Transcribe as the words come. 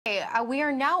We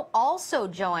are now also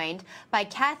joined by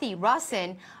Cathy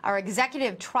Russon, our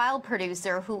executive trial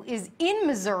producer, who is in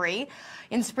Missouri,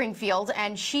 in Springfield,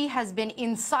 and she has been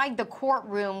inside the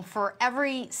courtroom for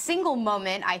every single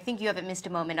moment. I think you haven't missed a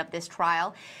moment of this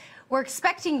trial. We're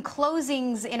expecting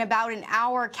closings in about an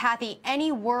hour. Cathy,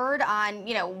 any word on,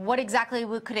 what exactly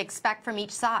we could expect from each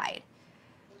side?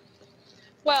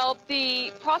 Well,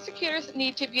 the prosecutors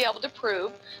need to be able to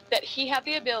prove that he had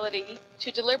the ability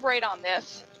to deliberate on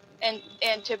this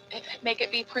and to make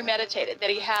it be premeditated, that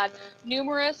he had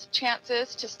numerous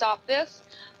chances to stop this.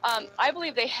 I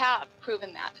believe they have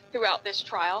proven that throughout this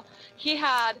trial. He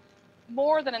had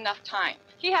more than enough time.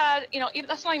 He had,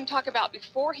 let's not even talk about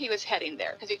before he was heading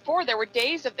there, because before there were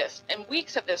days of this and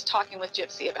weeks of this talking with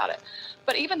Gypsy about it.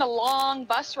 But even the long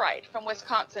bus ride from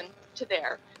Wisconsin to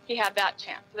there, he had that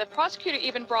chance. The prosecutor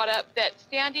even brought up that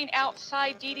standing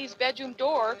outside Dee Dee's bedroom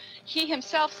door, he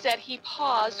himself said he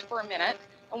paused for a minute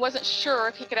and wasn't sure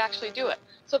if he could actually do it.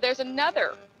 So there's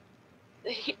another.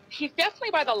 He's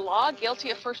definitely by the law guilty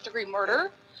of first-degree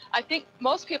murder. I think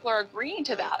most people are agreeing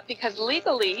to that because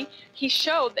legally he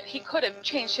showed that he could have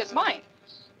changed his mind.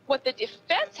 What the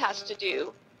defense has to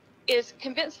do is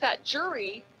convince that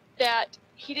jury that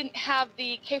he didn't have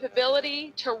the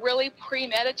capability to really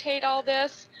premeditate all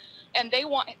this, and they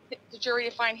want the jury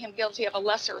to find him guilty of a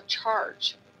lesser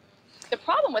charge. The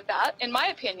problem with that, in my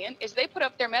opinion, is they put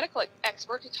up their medical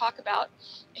expert to talk about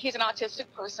he's an autistic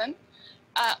person.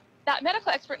 That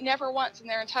medical expert never once in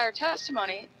their entire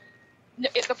testimony,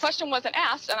 if the question wasn't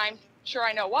asked, and I'm sure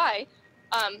I know why,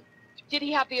 did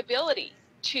he have the ability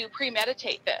to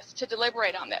premeditate this, to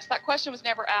deliberate on this? That question was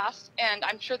never asked, and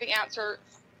I'm sure the answer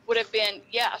would have been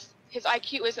yes. His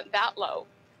IQ isn't that low.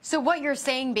 So what you're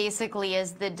saying basically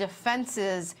is the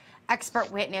defense's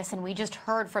expert witness, and we just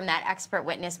heard from that expert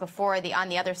witness before on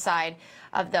the other side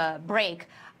of the break,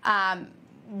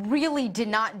 really did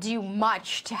not do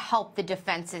much to help the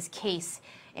defense's case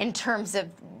in terms of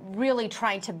really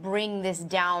trying to bring this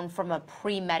down from a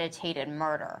premeditated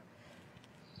murder.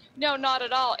 No, not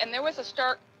at all. And there was a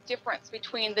stark difference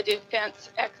between the defense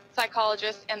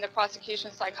psychologist and the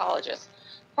prosecution psychologist.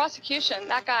 Prosecution,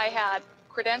 that guy had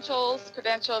credentials,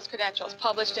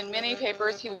 published in many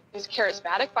papers. He was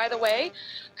charismatic, by the way.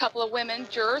 A couple of women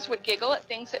jurors would giggle at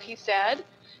things that he said.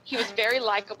 He was very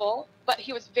likable, but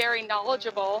he was very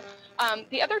knowledgeable.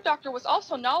 The other doctor was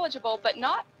also knowledgeable, but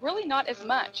not as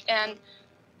much. And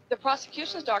the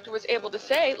prosecution's doctor was able to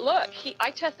say, look,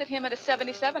 I tested him at a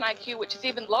 77 IQ, which is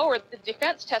even lower. The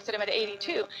defense tested him at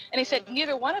 82. And he said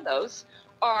neither one of those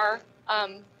are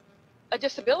a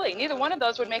disability. Neither one of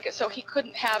those would make it so he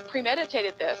couldn't have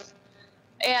premeditated this.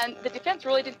 And the defense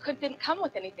really didn't come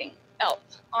with anything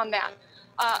else on that.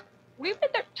 We've been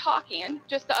there talking,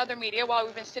 just the other media, while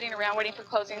we've been sitting around waiting for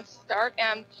closings to start.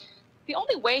 And the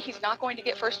only way he's not going to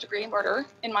get first-degree murder,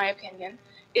 in my opinion,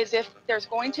 is if there's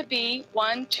going to be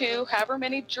 1, 2, however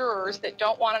many jurors that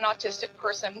don't want an autistic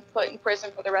person put in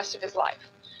prison for the rest of his life.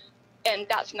 And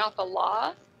that's not the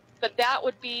law. But that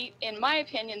would be, in my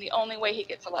opinion, the only way he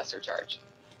gets a lesser charge.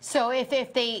 So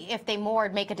if they more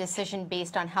make a decision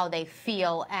based on how they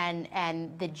feel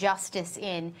and the justice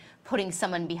in putting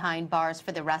someone behind bars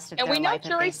for the rest of their life. And we know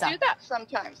juries do that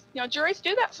sometimes. Juries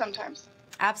do that sometimes.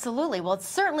 Absolutely. Well, it's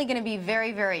certainly going to be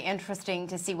very, very interesting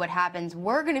to see what happens.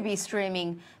 We're going to be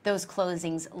streaming those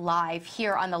closings live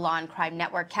here on the Law and Crime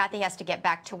Network. Cathy has to get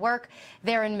back to work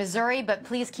there in Missouri, but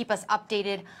please keep us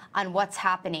updated on what's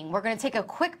happening. We're going to take a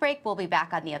quick break. We'll be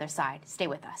back on the other side. Stay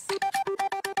with us.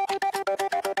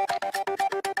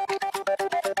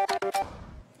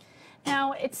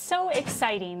 Now, it's so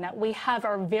exciting that we have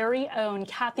our very own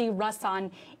Cathy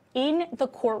Russon in the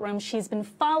courtroom. She's been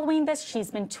following this. She's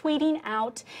been tweeting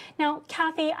out. Now,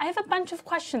 Cathy, I have a bunch of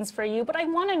questions for you, but I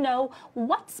want to know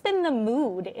what's been the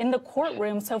mood in the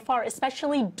courtroom so far,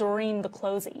 especially during the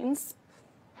closings?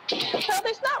 Well,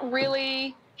 there's not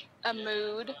really a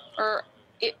mood, or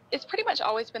it's pretty much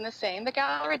always been the same. The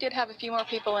gallery did have a few more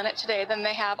people in it today than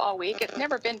they have all week. It's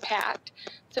never been packed.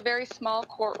 It's a very small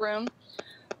courtroom.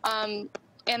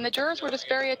 And the jurors were just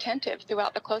very attentive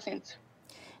throughout the closings.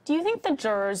 Do you think the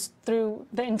jurors, through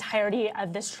the entirety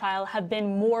of this trial, have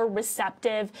been more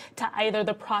receptive to either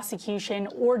the prosecution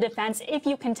or defense? If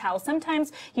you can tell,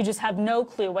 sometimes you just have no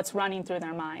clue what's running through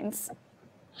their minds.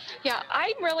 Yeah,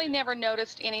 I really never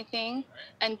noticed anything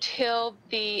until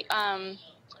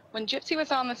when Gypsy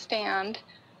was on the stand.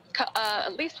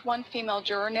 At least one female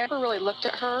juror never really looked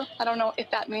at her. I don't know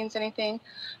if that means anything.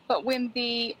 But when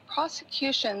the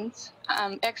prosecution's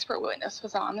expert witness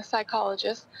was on, the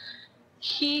psychologist,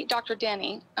 Dr.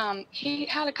 Denny, he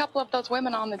had a couple of those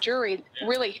women on the jury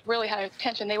really had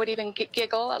attention. They would even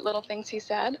giggle at little things he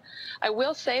said. I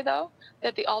will say, though,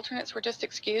 that the alternates were just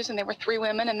excused, and there were 3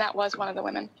 women, and that was one of the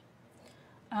women.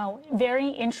 Oh, very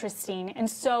interesting. And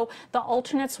so the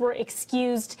alternates were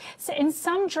excused. So in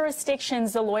some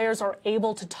jurisdictions, the lawyers are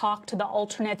able to talk to the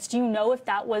alternates. Do you know if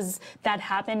that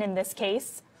happened in this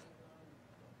case?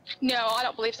 No, I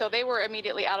don't believe so. They were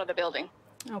immediately out of the building.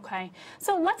 Okay,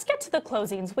 so let's get to the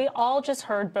closings. We all just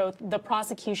heard both the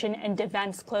prosecution and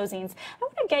defense closings. I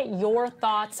want to get your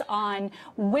thoughts on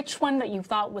which one that you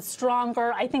thought was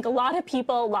stronger. I think a lot of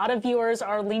people, a lot of viewers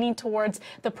are leaning towards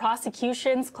the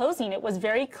prosecution's closing. It was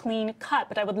very clean cut,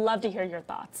 but I would love to hear your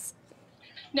thoughts.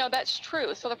 No, that's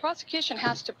true. So the prosecution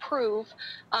has to prove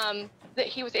that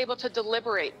he was able to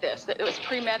deliberate this, that it was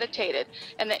premeditated,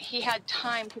 and that he had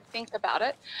time to think about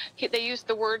it. They used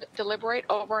the word deliberate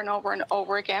over and over and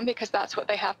over again because that's what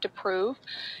they have to prove.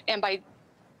 And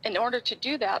in order to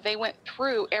do that, they went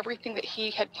through everything that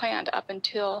he had planned up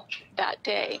until that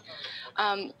day.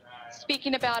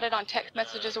 Speaking about it on text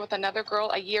messages with another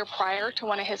girl a year prior to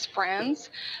one of his friends,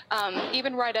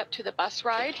 even right up to the bus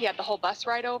ride. He had the whole bus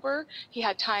ride over. He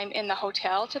had time in the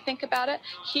hotel to think about it.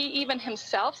 He even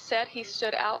himself said he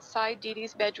stood outside Dee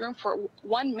Dee's bedroom for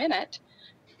 1 minute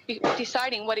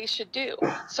deciding what he should do.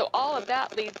 So all of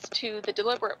that leads to the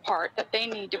deliberate part that they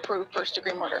need to prove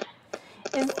first-degree murder.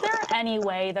 Is there any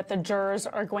way that the jurors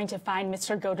are going to find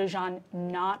Mr. Godejohn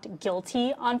not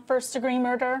guilty on first-degree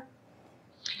murder?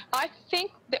 I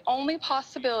think the only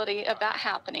possibility of that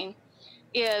happening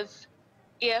is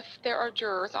if there are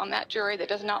jurors on that jury that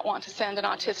does not want to send an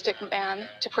autistic man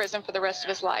to prison for the rest of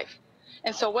his life.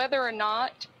 And so whether or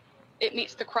not it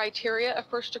meets the criteria of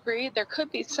first degree, there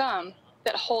could be some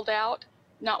that hold out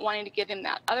not wanting to give him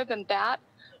that. Other than that,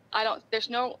 there's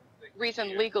no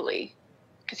reason legally,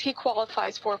 because he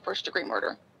qualifies for first degree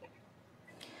murder.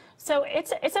 So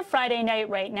it's a Friday night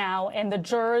right now, and the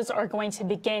jurors are going to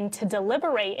begin to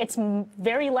deliberate. It's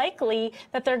very likely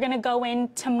that they're going to go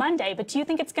into Monday. But do you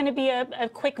think it's going to be a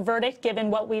quick verdict given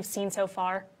what we've seen so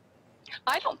far?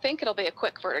 I don't think it'll be a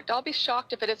quick verdict. I'll be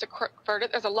shocked if it is a quick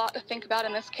verdict. There's a lot to think about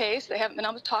in this case. They haven't been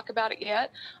able to talk about it yet.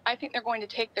 I think they're going to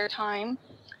take their time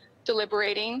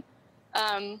deliberating.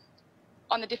 On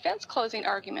the defense closing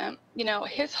argument,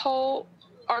 his whole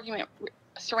argument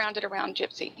surrounded around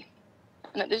Gypsy.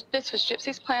 And this was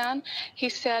Gypsy's plan. He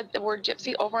said the word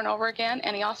gypsy over and over again,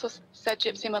 and he also said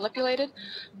gypsy manipulated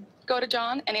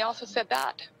Godejohn, and he also said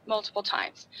that multiple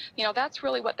times. That's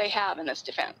really what they have in this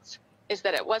defense, is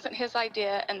that it wasn't his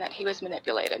idea and that he was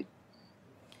manipulated.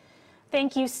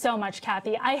 Thank you so much,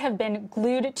 Cathy. I have been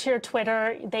glued to your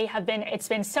Twitter. It's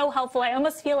been so helpful. I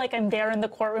almost feel like I'm there in the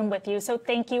courtroom with you. So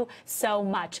thank you so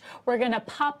much. We're going to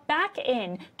pop back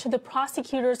in to the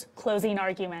prosecutor's closing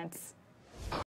arguments.